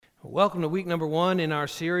Welcome to week number 1 in our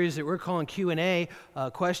series that we're calling Q&A,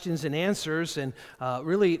 questions and answers. And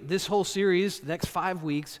really, this whole series, the next 5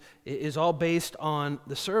 weeks, is all based on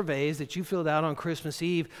the surveys that you filled out on Christmas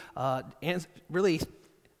Eve, and really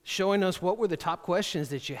showing us what were the top questions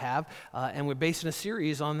that you have. And we're basing a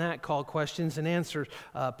series on that called Questions and Answers.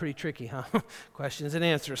 Pretty tricky, huh? Questions and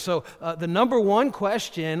Answers. So the number one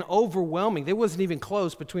question, overwhelming. There wasn't even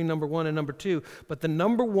close between number 1 and number 2. But the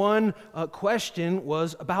number one question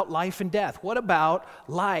was about life and death. What about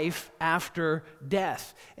life after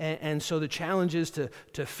death? And so the challenge is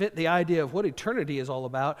to fit the idea of what eternity is all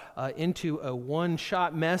about into a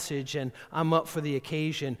one-shot message. And I'm up for the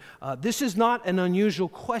occasion. This is not an unusual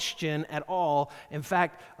question at all. In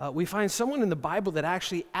fact, we find someone in the Bible that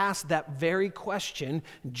actually asked that very question.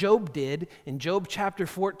 Job did. In Job chapter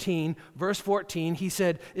 14, verse 14, he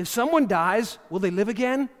said, if someone dies, will they live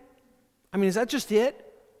again? I mean, is that just it?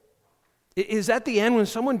 Is that the end? When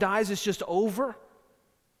someone dies, it's just over?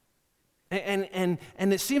 And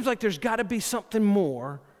it seems like there's got to be something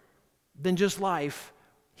more than just life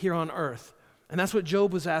here on earth. And that's what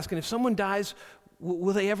Job was asking. If someone dies,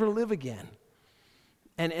 will they ever live again?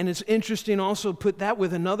 And it's interesting also put that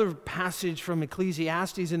with another passage from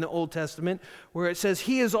Ecclesiastes in the Old Testament where it says,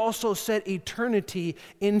 He has also set eternity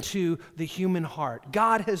into the human heart.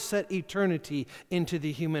 God has set eternity into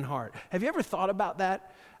the human heart. Have you ever thought about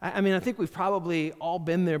that? I mean, I think we've probably all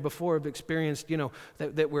been there before, have experienced,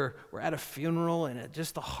 that we're at a funeral and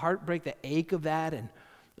just the heartbreak, the ache of that, and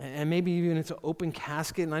maybe even it's an open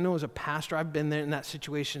casket. And I know as a pastor, I've been there in that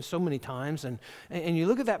situation so many times. And you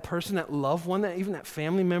look at that person, that loved one, even that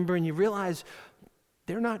family member, and you realize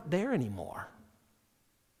they're not there anymore.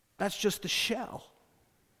 That's just the shell.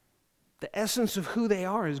 The essence of who they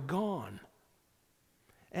are is gone.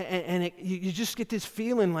 And you just get this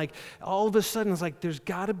feeling like all of a sudden it's like there's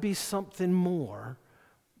got to be something more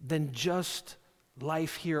than just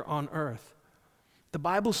life here on earth. The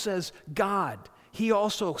Bible says God, He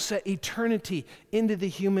also set eternity into the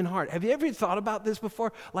human heart. Have you ever thought about this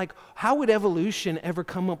before? Like, how would evolution ever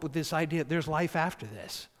come up with this idea that there's life after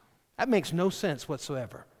this? That makes no sense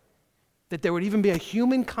whatsoever. That there would even be a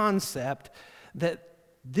human concept that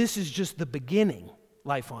this is just the beginning,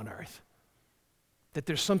 life on earth. That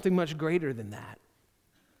there's something much greater than that.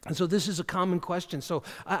 And so this is a common question. So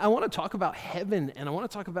I want to talk about heaven and I want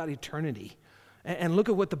to talk about eternity. And look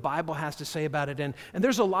at what the Bible has to say about it. And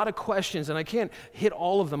there's a lot of questions, and I can't hit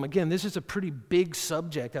all of them. Again, this is a pretty big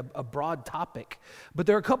subject, a broad topic. But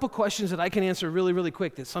there are a couple questions that I can answer really, really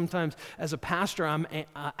quick that sometimes as a pastor I'm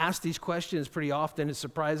asked these questions pretty often, and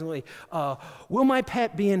surprisingly. Will my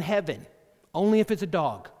pet be in heaven? Only if it's a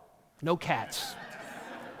dog. No cats.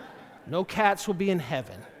 No cats will be in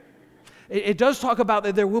heaven. It does talk about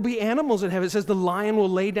that there will be animals in heaven. It says the lion will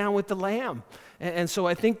lay down with the lamb. And so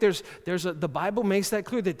I think the Bible makes that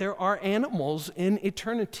clear that there are animals in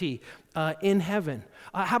eternity in heaven.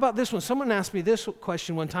 How about this one? Someone asked me this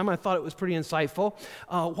question one time. I thought it was pretty insightful.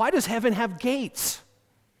 Why does heaven have gates?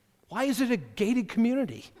 Why is it a gated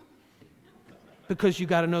community? Because you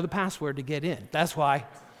got to know the password to get in. That's why.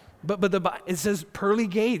 But it says pearly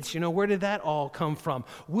gates. Where did that all come from?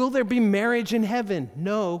 Will there be marriage in heaven?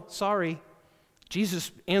 No, sorry.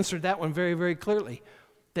 Jesus answered that one very, very clearly.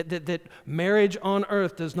 That marriage on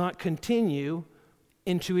earth does not continue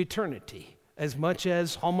into eternity. As much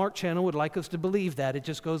as Hallmark Channel would like us to believe that, it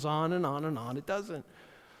just goes on and on and on. It doesn't.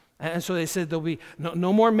 And so they said there'll be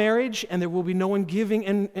no more marriage, and there will be no one giving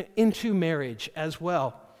into marriage as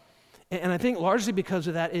well. And I think largely because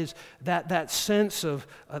of that is that sense of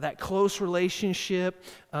that close relationship,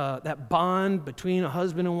 that bond between a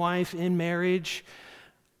husband and wife in marriage.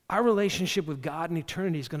 Our relationship with God in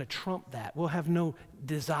eternity is going to trump that. We'll have no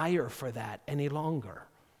desire for that any longer.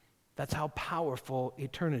 That's how powerful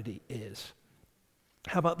eternity is.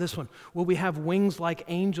 How about this one? Will we have wings like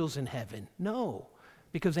angels in heaven? No,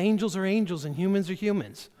 because angels are angels and humans are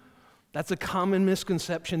humans. That's a common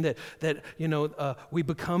misconception that we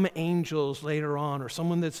become angels later on, or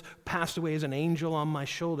someone that's passed away is an angel on my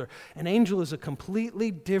shoulder. An angel is a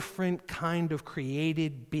completely different kind of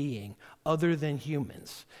created being other than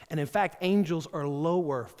humans. And in fact, angels are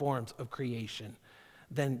lower forms of creation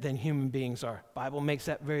than human beings are. The Bible makes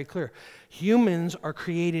that very clear. Humans are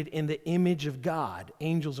created in the image of God.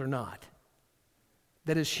 Angels are not.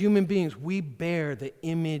 That as human beings, we bear the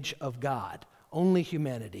image of God. Only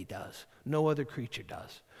humanity does. No other creature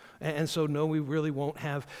does. And so, no, we really won't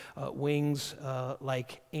have wings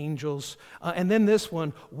like angels. And then this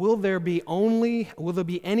one, will there be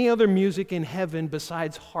any other music in heaven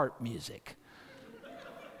besides harp music?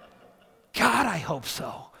 God, I hope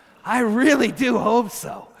so. I really do hope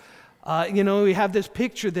so. We have this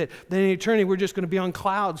picture that in eternity we're just going to be on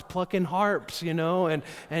clouds plucking harps, and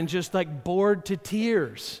just like bored to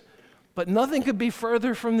tears. But nothing could be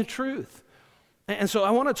further from the truth. And so I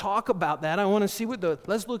want to talk about that. I want to see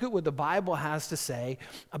let's look at what the Bible has to say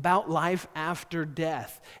about life after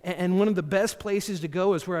death. And one of the best places to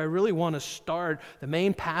go is where I really want to start, the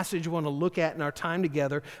main passage we want to look at in our time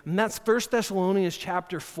together. And that's 1 Thessalonians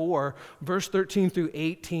chapter 4, verse 13 through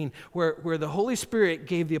 18, where the Holy Spirit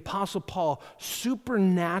gave the Apostle Paul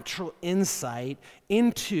supernatural insight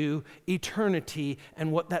into eternity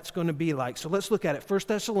and what that's going to be like. So let's look at it. 1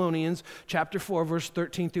 Thessalonians chapter 4, verse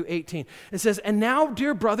 13 through 18. It says, "And now,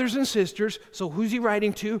 dear brothers and sisters," so who's he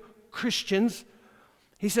writing to? Christians.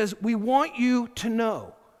 He says, "we want you to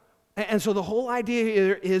know." And so the whole idea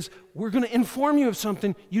here is we're going to inform you of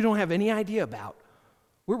something you don't have any idea about.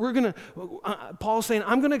 Paul's saying,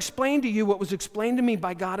 I'm going to explain to you what was explained to me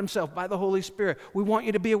by God himself, by the Holy Spirit. We want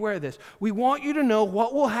you to be aware of this. We want you to know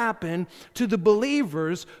what will happen to the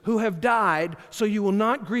believers who have died, so you will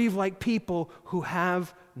not grieve like people who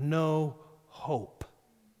have no hope.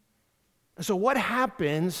 And so what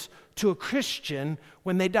happens to a Christian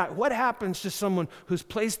when they die? What happens to someone who's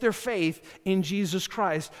placed their faith in Jesus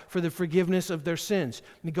Christ for the forgiveness of their sins?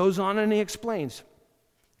 And he goes on and he explains,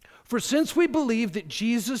 "For since we believe that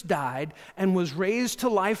Jesus died and was raised to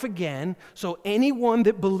life again," so anyone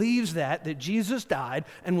that believes that Jesus died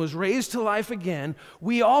and was raised to life again,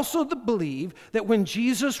 "we also believe that when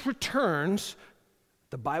Jesus returns,"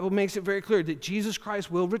 the Bible makes it very clear that Jesus Christ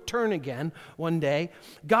will return again one day,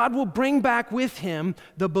 "God will bring back with him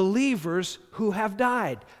the believers who have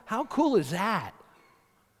died." How cool is that?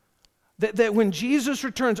 That when Jesus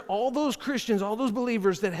returns, all those Christians, all those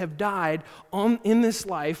believers that have died in this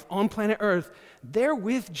life on planet Earth, they're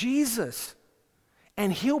with Jesus.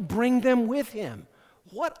 And he'll bring them with him.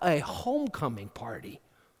 What a homecoming party.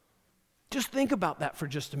 Just think about that for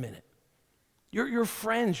just a minute. Your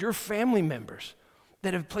friends, your family members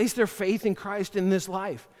that have placed their faith in Christ in this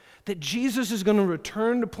life, that Jesus is going to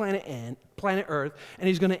return to planet Earth, and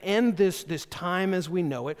he's going to end this time as we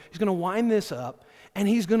know it. He's going to wind this up. And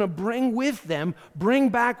he's going to bring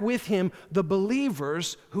back with him the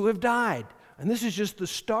believers who have died. And this is just the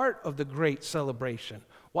start of the great celebration.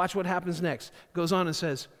 Watch what happens next. It goes on and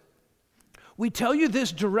says, "We tell you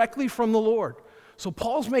this directly from the Lord." So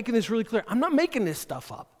Paul's making this really clear. I'm not making this stuff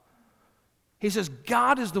up. He says,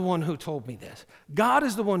 God is the one who told me this. God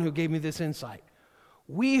is the one who gave me this insight.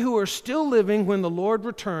 "We who are still living when the Lord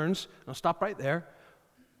returns," now stop right there.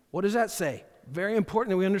 What does that say? Very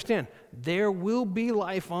important that we understand. There will be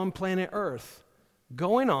life on planet Earth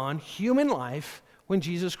going on, human life, when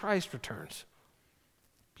Jesus Christ returns.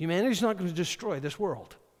 Humanity's not going to destroy this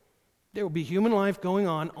world. There will be human life going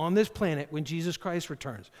on this planet when Jesus Christ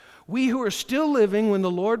returns. "We who are still living when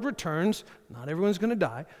the Lord returns," not everyone's going to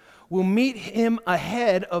die, "will meet him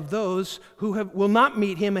ahead of those who will not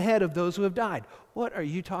meet him ahead of those who have died." What are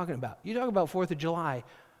you talking about? You talk about 4th of July,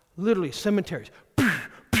 literally cemeteries.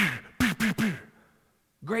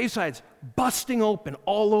 Gravesides busting open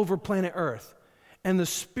all over planet Earth. And the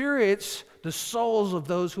spirits, the souls of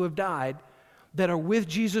those who have died that are with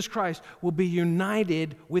Jesus Christ will be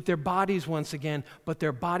united with their bodies once again, but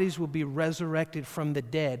their bodies will be resurrected from the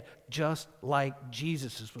dead, just like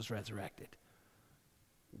Jesus was resurrected.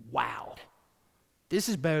 Wow. This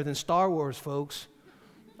is better than Star Wars, folks.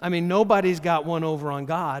 I mean, nobody's got one over on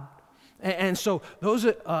God. And so those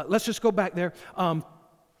let's just go back there.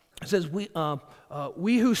 It says,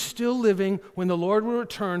 we who still living when the Lord will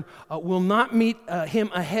return will not meet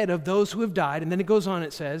him ahead of those who have died. And then it goes on,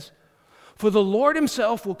 it says, "For the Lord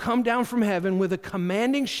himself will come down from heaven with a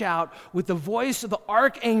commanding shout, with the voice of the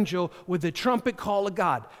archangel, with the trumpet call of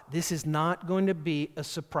God." This is not going to be a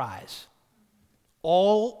surprise.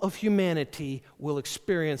 All of humanity will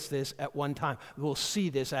experience this at one time. We'll see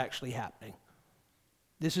this actually happening.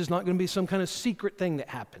 This is not going to be some kind of secret thing that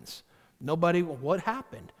happens. What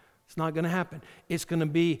happened? It's not going to happen. It's going to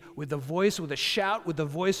be with a shout, with the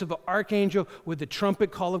voice of an archangel, with the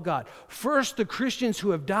trumpet call of God. First, the Christians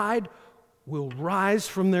who have died will rise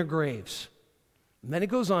from their graves. And then it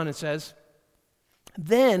goes on and says,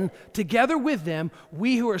 "Then, together with them,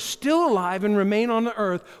 we who are still alive and remain on the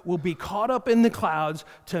earth will be caught up in the clouds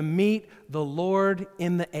to meet the Lord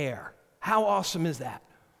in the air." How awesome is that?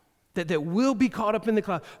 That will be caught up in the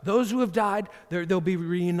cloud. Those who have died, they'll be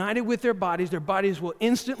reunited with their bodies. Their bodies will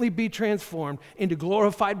instantly be transformed into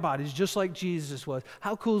glorified bodies, just like Jesus was.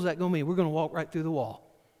 How cool is that going to be? We're going to walk right through the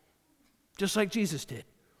wall, just like Jesus did.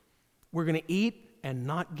 We're going to eat and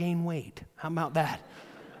not gain weight. How about that?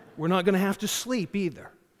 We're not going to have to sleep either.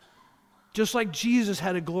 Just like Jesus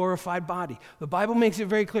had a glorified body. The Bible makes it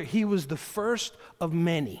very clear. He was the first of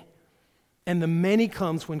many. And the many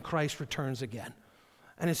comes when Christ returns again.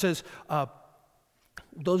 And it says,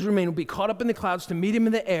 those who remain will be caught up in the clouds to meet him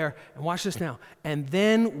in the air. And watch this now. And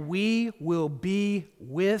then we will be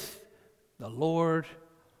with the Lord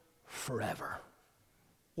forever.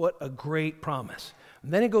 What a great promise.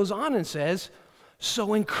 And then it goes on and says,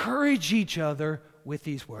 so encourage each other with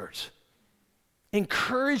these words.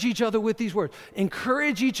 Encourage each other with these words.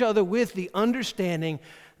 Encourage each other with the understanding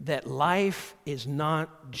that life is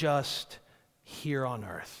not just here on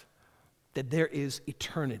earth, that there is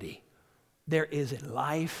eternity. There is a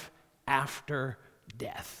life after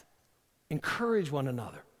death. Encourage one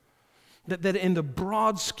another. That in the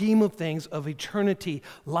broad scheme of things of eternity,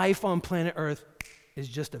 life on planet Earth is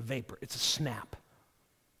just a vapor. It's a snap.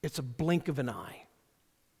 It's a blink of an eye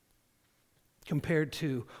compared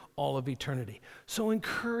to all of eternity. So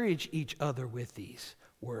encourage each other with these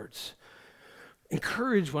words.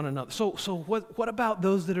 Encourage one another. So what about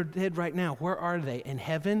those that are dead right now? Where are they? In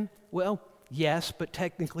heaven? Well, yes, but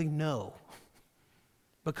technically no.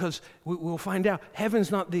 Because we'll find out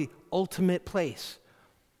heaven's not the ultimate place.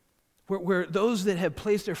 Where those that have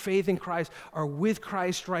placed their faith in Christ are with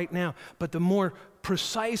Christ right now. But the more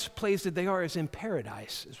precise place that they are is in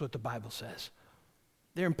paradise, is what the Bible says.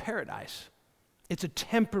 They're in paradise. It's a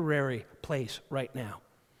temporary place right now.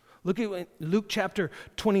 Look at Luke chapter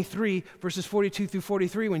 23, verses 42 through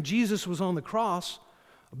 43. When Jesus was on the cross,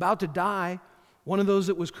 about to die, one of those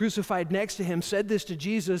that was crucified next to him said this to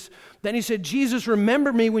Jesus. Then he said, Jesus,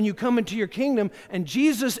 remember me when you come into your kingdom. And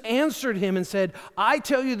Jesus answered him and said, I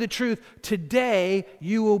tell you the truth, today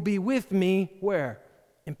you will be with me, where?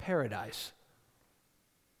 In paradise.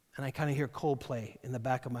 And I kind of hear Coldplay in the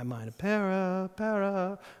back of my mind. Paradise.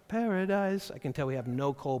 I can tell we have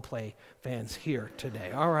no Coldplay fans here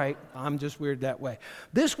today. All right, I'm just weird that way.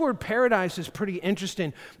 This word paradise is pretty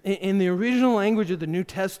interesting. In the original language of the New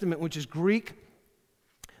Testament, which is Greek,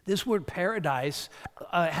 this word paradise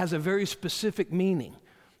has a very specific meaning,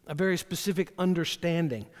 a very specific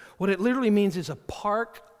understanding. What it literally means is a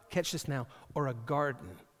park, catch this now, or a garden.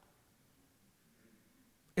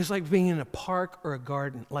 It's like being in a park or a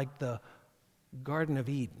garden, like the Garden of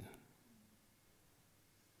Eden,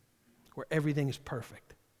 where everything is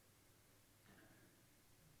perfect.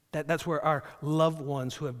 That's where our loved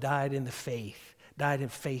ones who have died in faith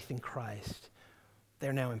in Christ,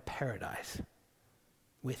 they're now in paradise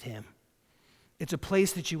with him. It's a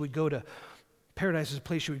place that you would go to. Paradise is a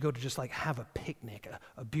place you would go to just like have a picnic,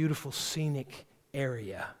 a beautiful scenic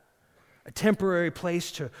area. A temporary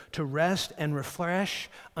place to rest and refresh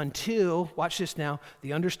until, watch this now,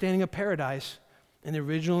 the understanding of paradise in the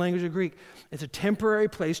original language of Greek, it's a temporary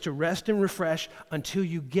place to rest and refresh until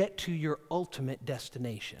you get to your ultimate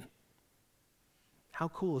destination. How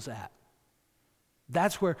cool is that?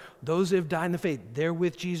 That's where those that have died in the faith, they're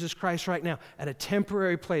with Jesus Christ right now at a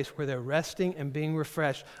temporary place where they're resting and being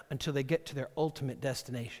refreshed until they get to their ultimate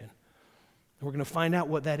destination. And we're going to find out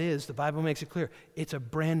what that is. The Bible makes it clear. It's a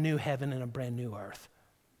brand new heaven and a brand new earth.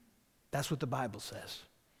 That's what the Bible says.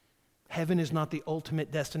 Heaven is not the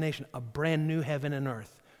ultimate destination. A brand new heaven and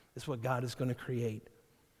earth is what God is going to create.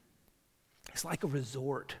 It's like a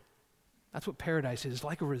resort. That's what paradise is. It's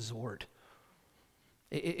like a resort.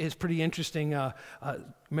 It's pretty interesting.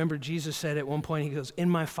 Remember, Jesus said at one point, he goes,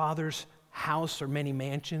 in my Father's house are many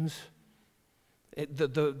mansions.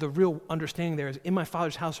 The real understanding there is, in my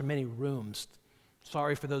Father's house are many rooms.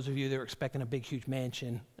 Sorry for those of you that are expecting a big, huge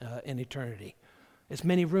mansion in eternity. It's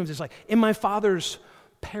many rooms. It's like, in my Father's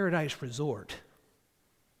paradise resort,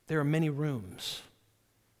 there are many rooms.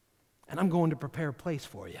 And I'm going to prepare a place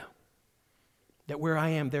for you, that where I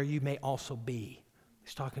am, there you may also be.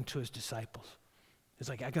 He's talking to his disciples. He's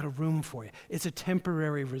like, I got a room for you. It's a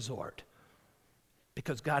temporary resort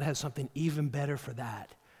because God has something even better for that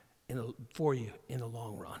for you in the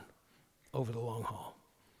long run, over the long haul.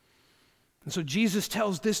 And so Jesus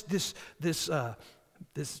tells this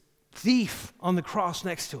thief on the cross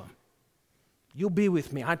next to him, you'll be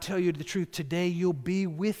with me. I tell you the truth, today you'll be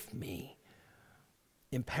with me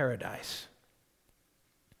in paradise.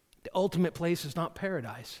 The ultimate place is not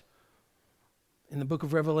paradise. In the book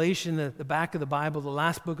of Revelation, the back of the Bible, the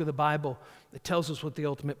last book of the Bible, it tells us what the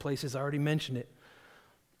ultimate place is. I already mentioned it.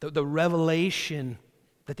 The revelation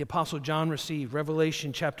that the Apostle John received,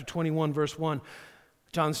 Revelation chapter 21, verse 1,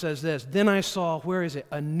 John says this, then I saw, where is it?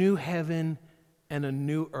 A new heaven and a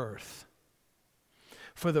new earth.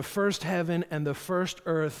 For the first heaven and the first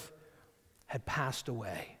earth had passed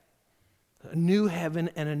away. A new heaven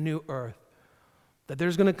and a new earth. That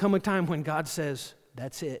there's going to come a time when God says,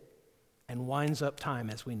 that's it, and winds up time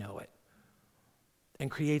as we know it.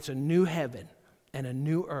 and creates a new heaven and a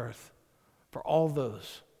new earth for all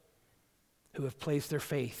those who have placed their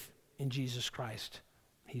faith in Jesus Christ.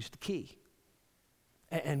 He's the key.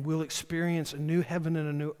 And we'll experience a new heaven and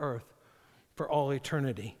a new earth for all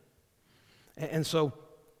eternity. And so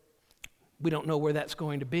we don't know where that's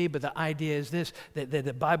going to be, but the idea is this, that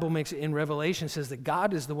the Bible makes it in Revelation, says that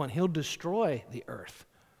God is the one. He'll destroy the earth,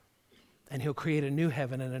 and he'll create a new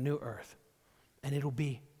heaven and a new earth. And it'll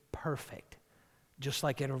be perfect, just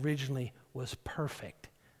like it originally was perfect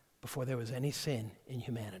before there was any sin in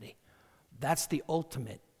humanity. That's the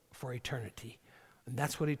ultimate for eternity. And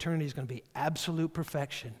that's what eternity is going to be, absolute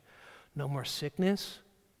perfection. No more sickness,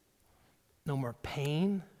 no more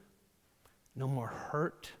pain, no more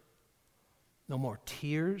hurt, no more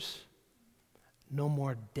tears, no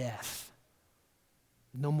more death,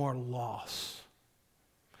 no more loss.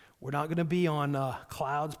 We're not going to be on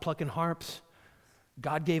clouds plucking harps.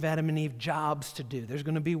 God gave Adam and Eve jobs to do. There's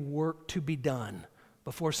going to be work to be done.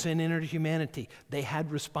 Before sin entered humanity, they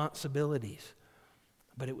had responsibilities,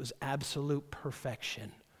 but it was absolute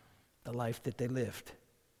perfection, the life that they lived.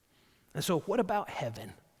 And so what about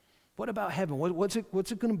heaven? What about heaven? What's it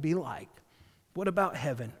going to be like? What about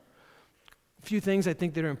heaven? A few things I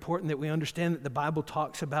think that are important that we understand that the Bible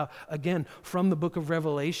talks about, again, from the book of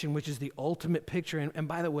Revelation, which is the ultimate picture. And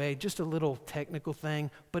by the way, just a little technical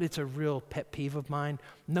thing, but it's a real pet peeve of mine.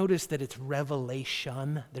 Notice that it's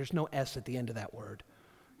revelation. There's no S at the end of that word.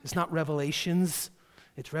 It's not revelations.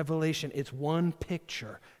 It's revelation. It's one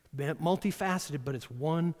picture. Multifaceted, but it's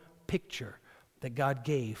one picture that God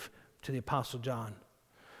gave to the Apostle John.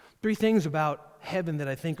 3 things about heaven that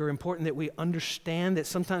I think are important that we understand, that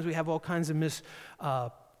sometimes we have all kinds of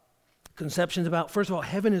misconceptions about. First of all,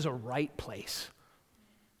 heaven is a right place.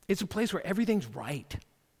 It's a place where everything's right.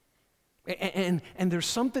 And there's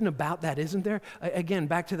something about that, isn't there? Again,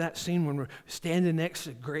 back to that scene when we're standing next to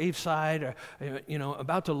the graveside or,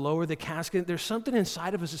 about to lower the casket. There's something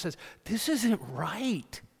inside of us that says, this isn't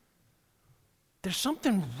right. There's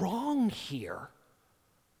something wrong here.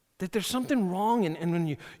 That there's something wrong, and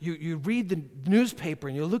when you read the newspaper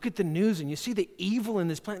and you look at the news and you see the evil in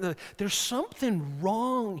this planet, there's something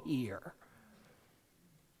wrong here.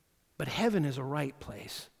 But heaven is a right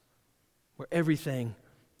place where everything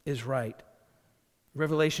is right.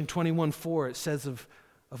 Revelation 21:4, it says of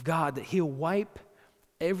God that he'll wipe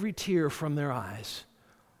every tear from their eyes.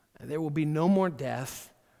 And there will be no more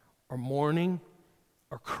death or mourning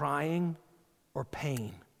or crying or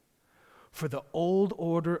pain. For the old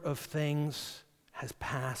order of things has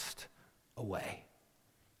passed away.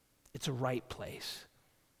 It's a right place.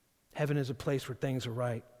 Heaven is a place where things are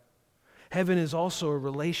right. Heaven is also a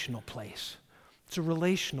relational place. It's a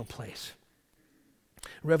relational place.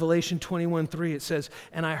 Revelation 21:3, it says,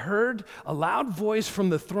 and I heard a loud voice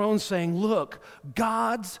from the throne saying, look,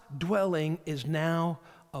 God's dwelling is now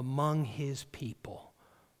among his people.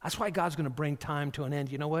 That's why God's going to bring time to an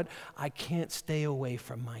end. You know what? I can't stay away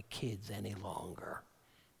from my kids any longer.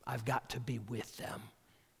 I've got to be with them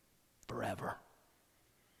forever.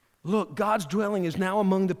 Look, God's dwelling is now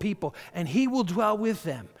among the people, and he will dwell with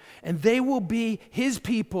them, and they will be his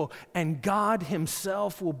people, and God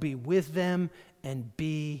himself will be with them and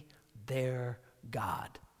be their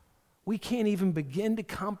God. We can't even begin to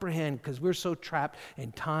comprehend because we're so trapped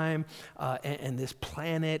in time and this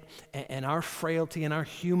planet and our frailty and our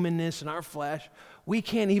humanness and our flesh. We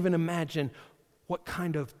can't even imagine what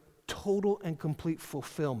kind of total and complete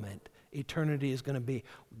fulfillment eternity is going to be.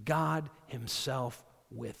 God himself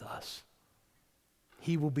with us.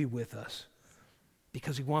 He will be with us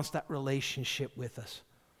because he wants that relationship with us.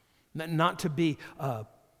 Not to be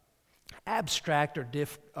abstract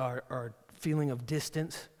or feeling of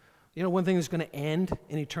distance. You know, one thing that's going to end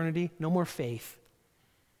in eternity, no more faith.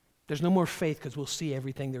 There's no more faith because we'll see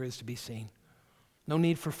everything there is to be seen. No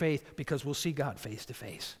need for faith because we'll see God face to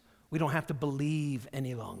face. We don't have to believe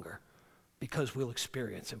any longer because we'll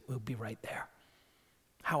experience it. We'll be right there.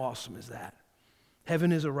 How awesome is that?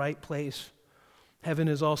 Heaven is a right place. Heaven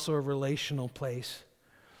is also a relational place.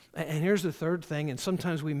 And here's the third thing, and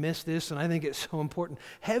sometimes we miss this, and I think it's so important.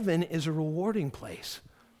 Heaven is a rewarding place.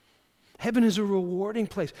 Heaven is a rewarding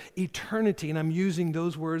place. Eternity, and I'm using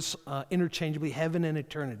those words interchangeably, heaven and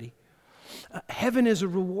eternity. Heaven is a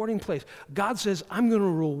rewarding place. God says, I'm going to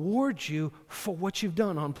reward you for what you've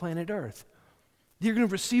done on planet Earth. You're going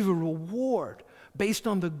to receive a reward based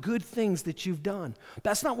on the good things that you've done.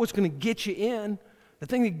 That's not what's going to get you in. The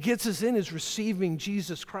thing that gets us in is receiving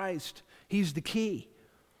Jesus Christ. He's the key.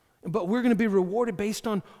 But we're going to be rewarded based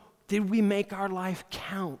on, did we make our life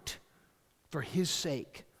count for his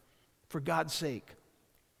sake? For God's sake.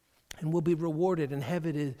 And we'll be rewarded, and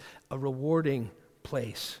heaven is a rewarding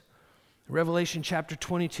place. Revelation chapter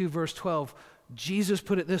 22, verse 12, Jesus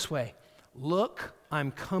put it this way, "Look,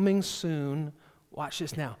 I'm coming soon," watch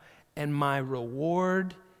this now, "and my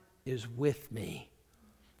reward is with me,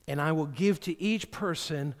 and I will give to each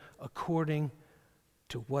person according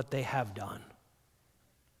to what they have done."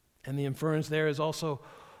 And the inference there is also,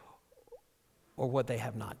 or what they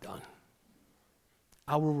have not done.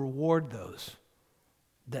 I will reward those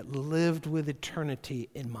that lived with eternity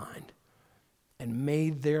in mind and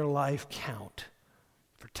made their life count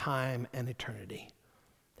for time and eternity.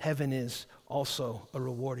 Heaven is also a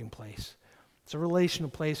rewarding place. It's a relational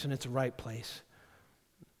place and it's a right place.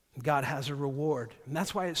 God has a reward. And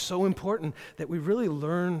that's why it's so important that we really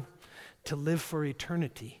learn to live for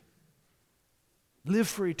eternity. Live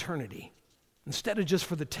for eternity instead of just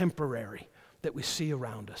for the temporary that we see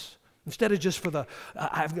around us. Instead of just for the,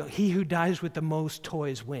 he who dies with the most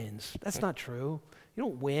toys wins. That's not true. You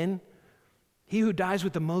don't win. He who dies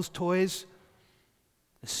with the most toys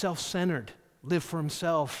is self-centered, live for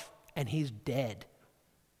himself, and he's dead.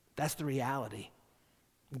 That's the reality.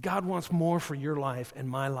 God wants more for your life and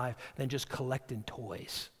my life than just collecting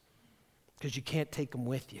toys, because you can't take them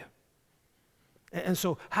with you. And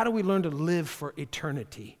so how do we learn to live for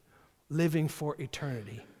eternity? Living for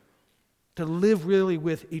eternity. To live really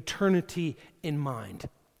with eternity in mind.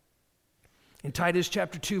 In Titus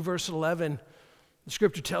chapter 2, verse 11, the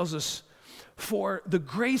scripture tells us, "For the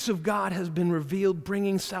grace of God has been revealed,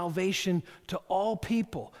 bringing salvation to all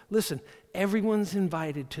people." Listen, everyone's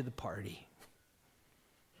invited to the party.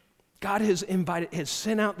 God has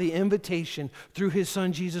sent out the invitation through his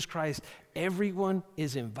son Jesus Christ. Everyone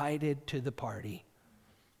is invited to the party.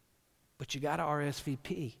 But you got to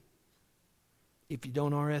RSVP. If you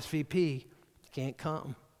don't RSVP, you can't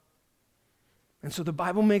come. And so the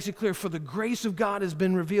Bible makes it clear, for the grace of God has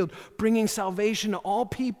been revealed, bringing salvation to all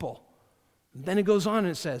people. And then it goes on and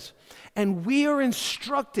it says, and we are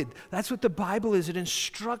instructed. That's what the Bible is. It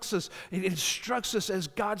instructs us. It instructs us as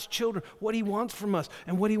God's children, what he wants from us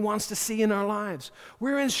and what he wants to see in our lives.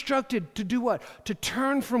 We're instructed to do what? To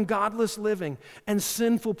turn from godless living and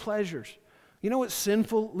sinful pleasures. You know what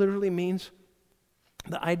sinful literally means?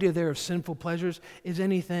 The idea there of sinful pleasures is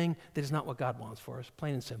anything that is not what God wants for us,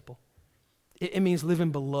 plain and simple. It means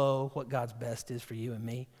living below what God's best is for you and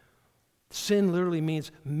me. Sin literally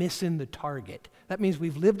means missing the target. That means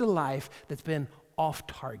we've lived a life that's been off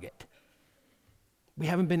target. We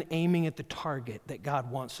haven't been aiming at the target that God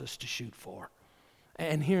wants us to shoot for.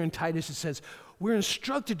 And here in Titus it says, we're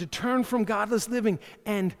instructed to turn from godless living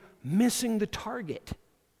and missing the target.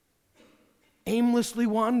 Aimlessly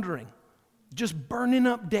wandering. Just burning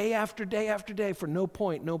up day after day after day for no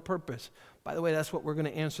point, no purpose. By the way, that's what we're going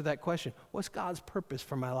to answer that question. What's God's purpose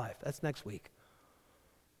for my life? That's next week.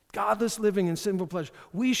 Godless living and sinful pleasure.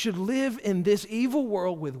 We should live in this evil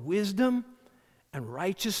world with wisdom and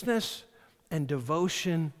righteousness and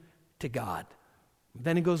devotion to God.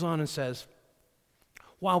 Then he goes on and says,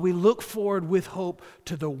 while we look forward with hope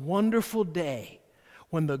to the wonderful day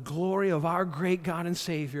when the glory of our great God and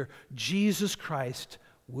Savior, Jesus Christ,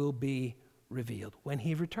 will be revealed, when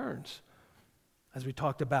he returns, as we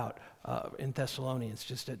talked about in Thessalonians,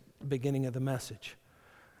 just at the beginning of the message.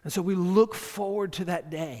 And so we look forward to that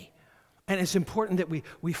day. And it's important that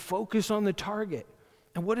we focus on the target.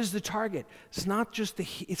 And what is the target? It's not just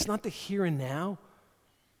it's not the here and now.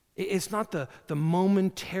 It's not the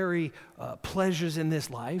momentary pleasures in this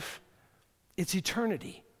life. It's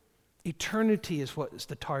eternity. Eternity is what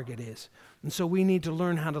the target is. And so we need to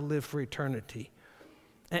learn how to live for eternity.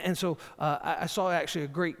 And so I saw actually a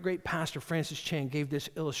great pastor, Francis Chan, gave this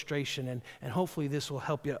illustration, and hopefully this will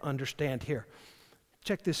help you understand here.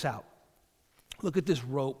 Check this out. Look at this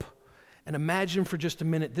rope. And imagine for just a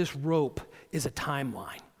minute, this rope is a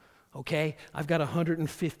timeline, okay? I've got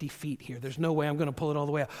 150 feet here. There's no way I'm going to pull it all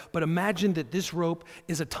the way out. But imagine that this rope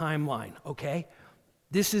is a timeline, okay?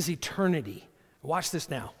 This is eternity. Watch this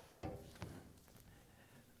now.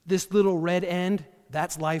 This little red end,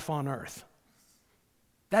 that's life on earth.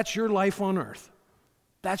 That's your life on earth.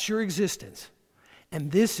 That's your existence.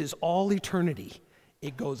 And this is all eternity.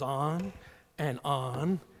 It goes on and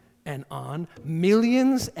on and on,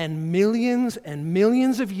 millions and millions and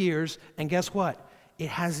millions of years, and guess what? It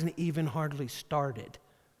hasn't even hardly started.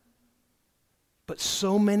 But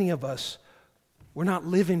so many of us, we're not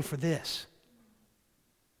living for this.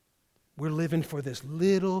 We're living for this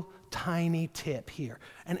little tiny tip here.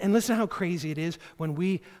 And listen how crazy it is when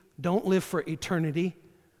we don't live for eternity.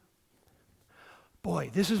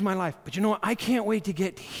 Boy, this is my life. But you know what? I can't wait to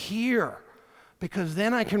get here, because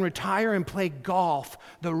then I can retire and play golf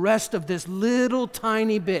the rest of this little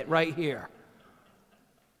tiny bit right here.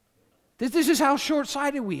 This is how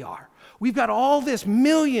short-sighted we are. We've got all this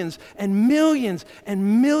millions and millions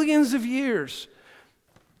and millions of years,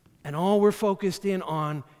 and all we're focused in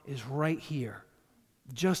on is right here,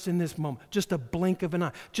 just in this moment, just a blink of an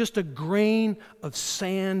eye, just a grain of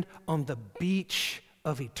sand on the beach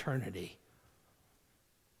of eternity.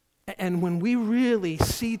 And when we really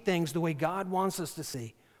see things the way God wants us to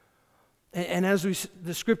see, and as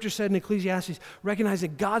the scripture said in Ecclesiastes, recognize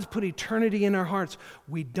that God's put eternity in our hearts,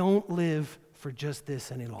 we don't live for just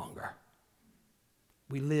this any longer.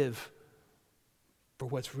 We live for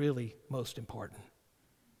what's really most important.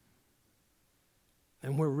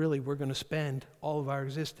 And we're going to spend all of our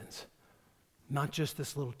existence, not just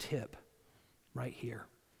this little tip right here.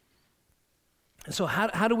 And so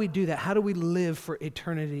how do we do that? How do we live for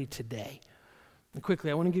eternity today? And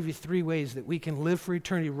quickly, I want to give you 3 ways that we can live for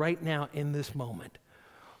eternity right now in this moment.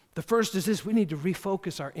 The first is this: we need to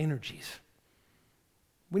refocus our energies.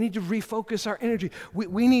 We need to refocus our energy.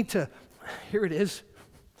 We need to, here it is,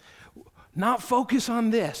 not focus on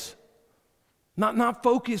this. Not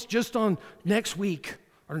focus just on next week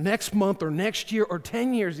or next month or next year or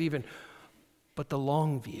 10 years even, but the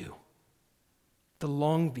long view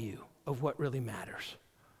of what really matters.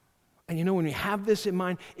 And you know, when you have this in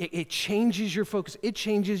mind, it changes your focus. It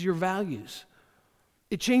changes your values.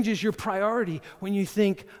 It changes your priority when you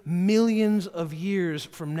think millions of years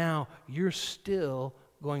from now, you're still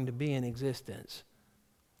going to be in existence.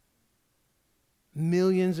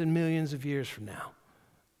 Millions and millions of years from now,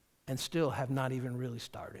 and still have not even really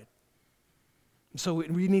started. So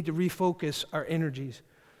we need to refocus our energies.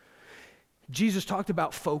 Jesus talked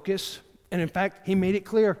about focus, and in fact, he made it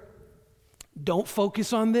clear. Don't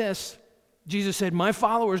focus on this. Jesus said, my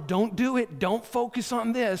followers, don't do it. Don't focus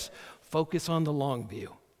on this. Focus on the long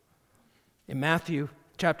view. In Matthew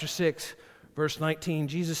chapter 6, verse 19,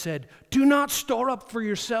 Jesus said, do not store up for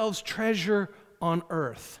yourselves treasure on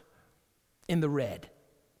earth in the red.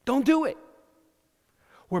 Don't do it.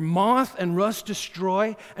 Where moth and rust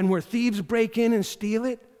destroy and where thieves break in and steal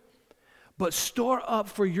it. But store up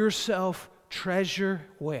for yourself treasure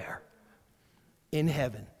where? In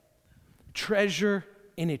heaven. Treasure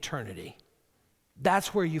in eternity.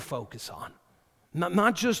 That's where you focus on.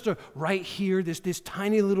 Not just right here, this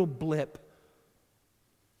tiny little blip,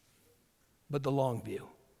 but the long view.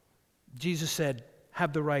 Jesus said,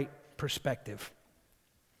 have the right perspective.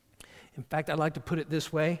 In fact, I'd like to put it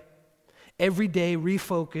this way. Every day,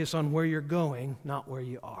 refocus on where you're going, not where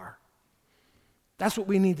you are. That's what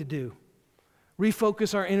we need to do.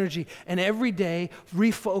 Refocus our energy, and every day,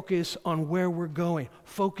 refocus on where we're going.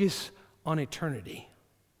 Focus on eternity,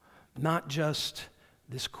 not just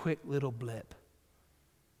this quick little blip.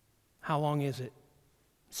 How long is it?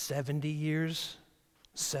 70 years?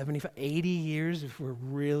 75, 80 years if we're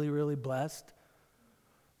really, really blessed?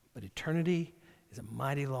 But eternity is a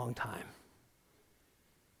mighty long time.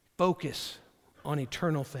 Focus on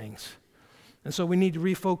eternal things. And so we need to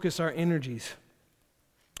refocus our energies.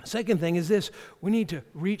 Second thing is this: we need to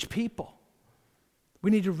reach people.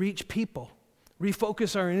 We need to reach people.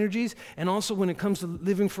 Refocus our energies, and also when it comes to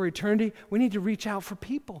living for eternity, we need to reach out for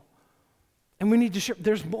people. And we need to share.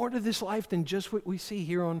 There's more to this life than just what we see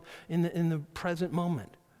here in the present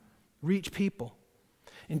moment. Reach people.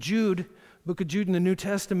 In Jude, book of Jude in the New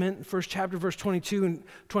Testament, first chapter, verse 22 and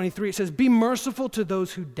 23, it says, be merciful to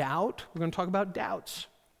those who doubt. We're going to talk about doubts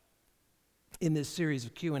in this series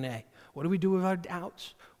of Q&A. What do we do with our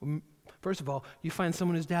doubts? Well, first of all, you find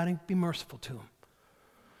someone who's doubting, be merciful to them.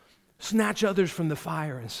 Snatch others from the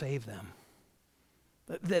fire and save them.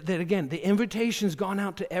 That again, the invitation's gone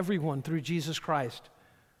out to everyone through Jesus Christ.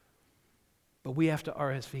 But we have to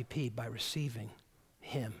RSVP by receiving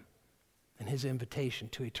him and his invitation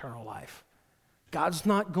to eternal life. God's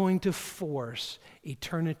not going to force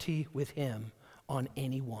eternity with him on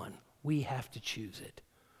anyone. We have to choose it.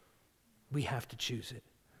 We have to choose it.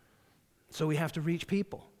 So we have to reach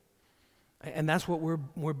people. And that's what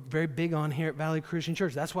we're very big on here at Valley Christian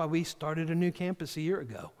Church. That's why we started a new campus a year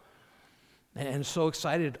ago. And so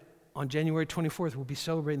excited, on January 24th, we'll be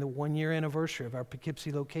celebrating the 1-year anniversary of our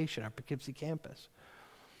Poughkeepsie location, our Poughkeepsie campus.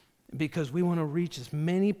 Because we want to reach as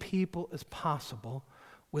many people as possible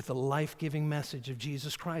with the life-giving message of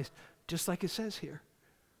Jesus Christ, just like it says here.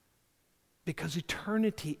 Because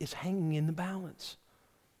eternity is hanging in the balance.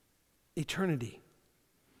 Eternity.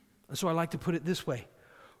 And so I like to put it this way.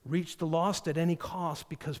 Reach the lost at any cost,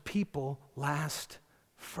 because people last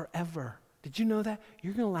forever. Did you know that?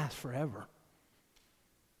 You're going to last forever.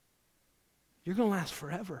 You're going to last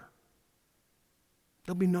forever.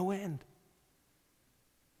 There'll be no end.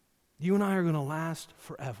 You and I are going to last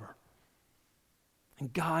forever.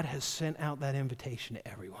 And God has sent out that invitation to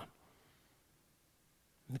everyone.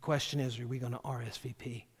 And the question is, are we going to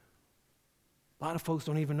RSVP? A lot of folks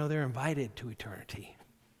don't even know they're invited to eternity.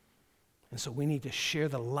 And so we need to share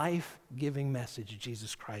the life-giving message of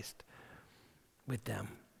Jesus Christ with them.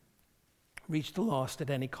 Reach the lost at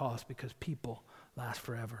any cost, because people last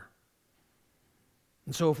forever.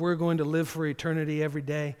 And so if we're going to live for eternity every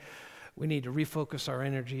day, we need to refocus our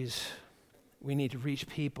energies. We need to reach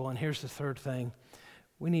people. And here's the third thing.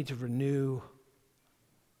 We need to renew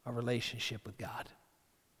our relationship with God.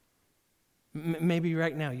 Maybe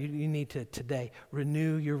right now you need to today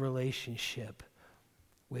renew your relationship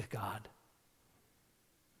with God.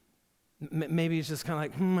 Maybe it's just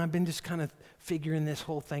kind of like, I've been just kind of figuring this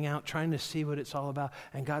whole thing out, trying to see what it's all about.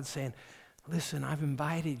 And God's saying, listen, I've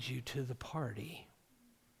invited you to the party,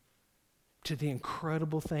 to the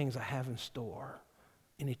incredible things I have in store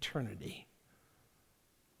in eternity.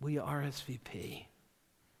 Will you RSVP?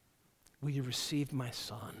 Will you receive my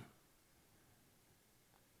Son?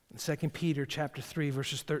 In 2 Peter chapter 3,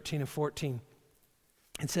 verses 13 and 14,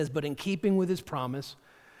 it says, but in keeping with his promise,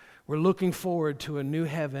 we're looking forward to a new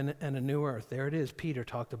heaven and a new earth. There it is. Peter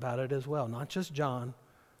talked about it as well. Not just John.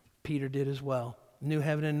 Peter did as well. New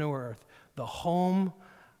heaven and new earth. The home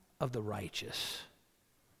of the righteous.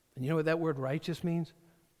 And you know what that word righteous means?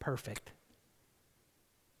 Perfect.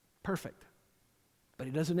 Perfect. But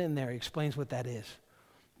he doesn't end there. He explains what that is.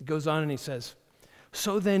 He goes on and he says,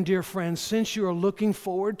 so then, dear friends, since you are looking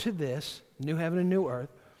forward to this, new heaven and new earth,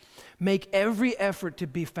 make every effort to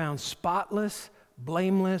be found spotless,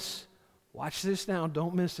 blameless, watch this now,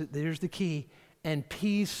 don't miss it, there's the key, and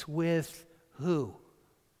peace with who?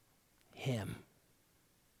 Him.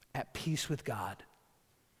 At peace with God.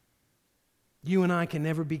 You and I can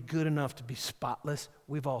never be good enough to be spotless.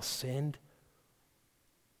 We've all sinned.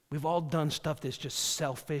 We've all done stuff that's just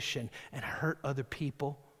selfish and hurt other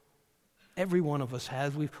people. Every one of us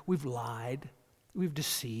has. We've lied. We've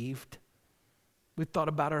deceived. We've thought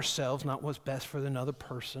about ourselves, not what's best for another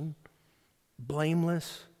person.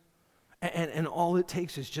 Blameless. And all it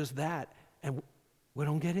takes is just that. And we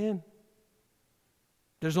don't get in.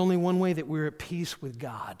 There's only one way that we're at peace with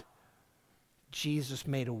God. Jesus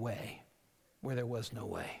made a way where there was no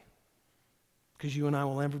way. Because you and I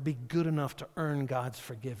will never be good enough to earn God's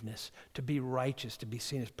forgiveness, to be righteous, to be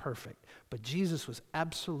seen as perfect. But Jesus was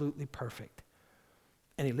absolutely perfect.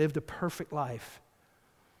 And he lived a perfect life.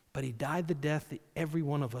 But he died the death that every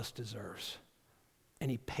one of us deserves. And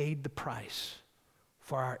he paid the price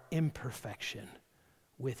for our imperfection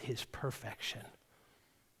with his perfection.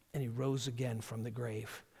 And he rose again from the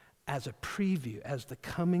grave as a preview, as the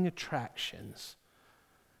coming attractions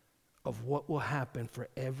of what will happen for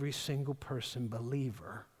every single person,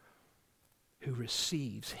 believer, who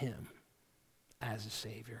receives him as a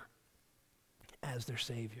Savior, as their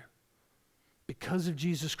Savior. Because of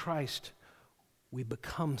Jesus Christ, we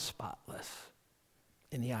become spotless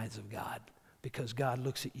in the eyes of God, because God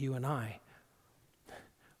looks at you and I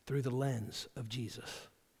through the lens of Jesus,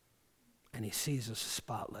 and he sees us as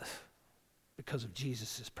spotless because of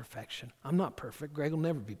Jesus' perfection. I'm not perfect. Greg will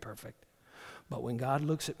never be perfect. But when God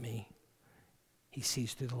looks at me, he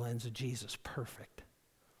sees through the lens of Jesus, perfect,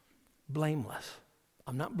 blameless.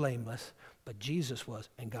 I'm not blameless, but Jesus was,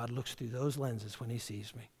 and God looks through those lenses when he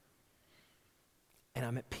sees me. And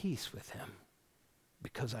I'm at peace with him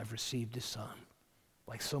because I've received his Son,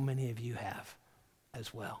 like so many of you have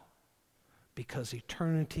as well. Because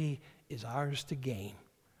eternity is ours to gain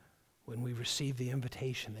when we receive the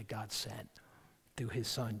invitation that God sent through his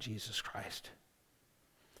Son, Jesus Christ.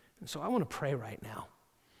 And so I want to pray right now.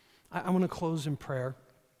 I want to close in prayer,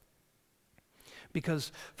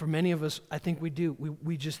 because for many of us, I think we do.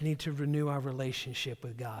 We just need to renew our relationship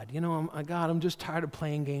with God. You know, God, I'm just tired of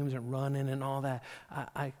playing games and running and all that.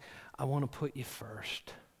 I want to put you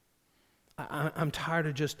first. I'm tired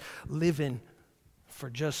of just living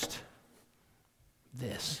for just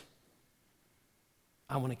this.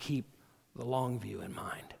 I want to keep the long view in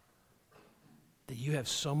mind, that you have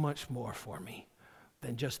so much more for me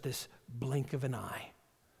than just this blink of an eye.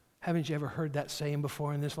 Haven't you ever heard that saying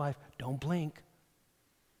before in this life? Don't blink.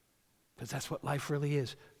 Because that's what life really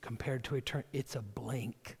is compared to eternity. It's a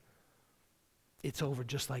blink. It's over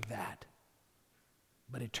just like that.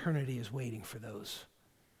 But eternity is waiting for those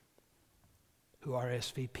who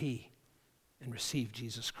RSVP and receive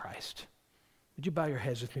Jesus Christ. Would you bow your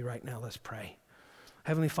heads with me right now? Let's pray.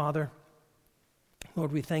 Heavenly Father,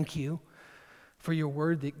 Lord, we thank you for your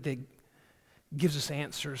word that gives us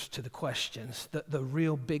answers to the questions, the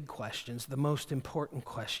real big questions, the most important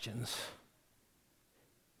questions.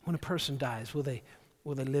 When a person dies, will they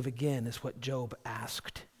live again, is what Job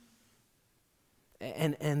asked.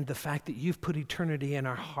 And the fact that you've put eternity in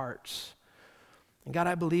our hearts, And God,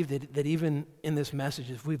 I believe that even in this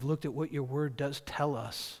message, as we've looked at what your word does tell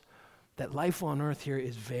us, that life on earth here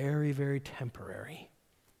is very, very temporary.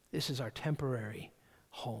 This is our temporary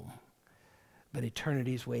home. But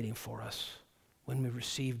eternity is waiting for us when we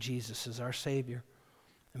receive Jesus as our Savior.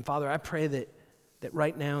 And Father, I pray that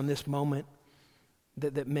right now in this moment,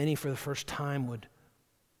 that many for the first time would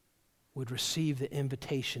receive the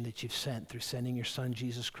invitation that you've sent through sending your Son,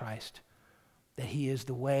 Jesus Christ, that he is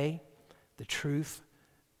the way, the truth,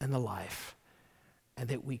 and the life, and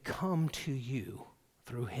that we come to you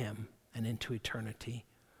through him and into eternity.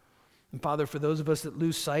 And Father, for those of us that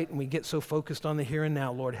lose sight and we get so focused on the here and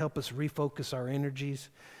now, Lord, help us refocus our energies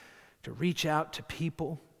to reach out to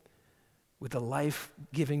people with the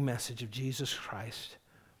life-giving message of Jesus Christ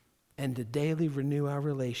and to daily renew our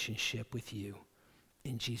relationship with you.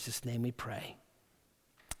 In Jesus' name we pray.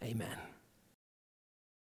 Amen.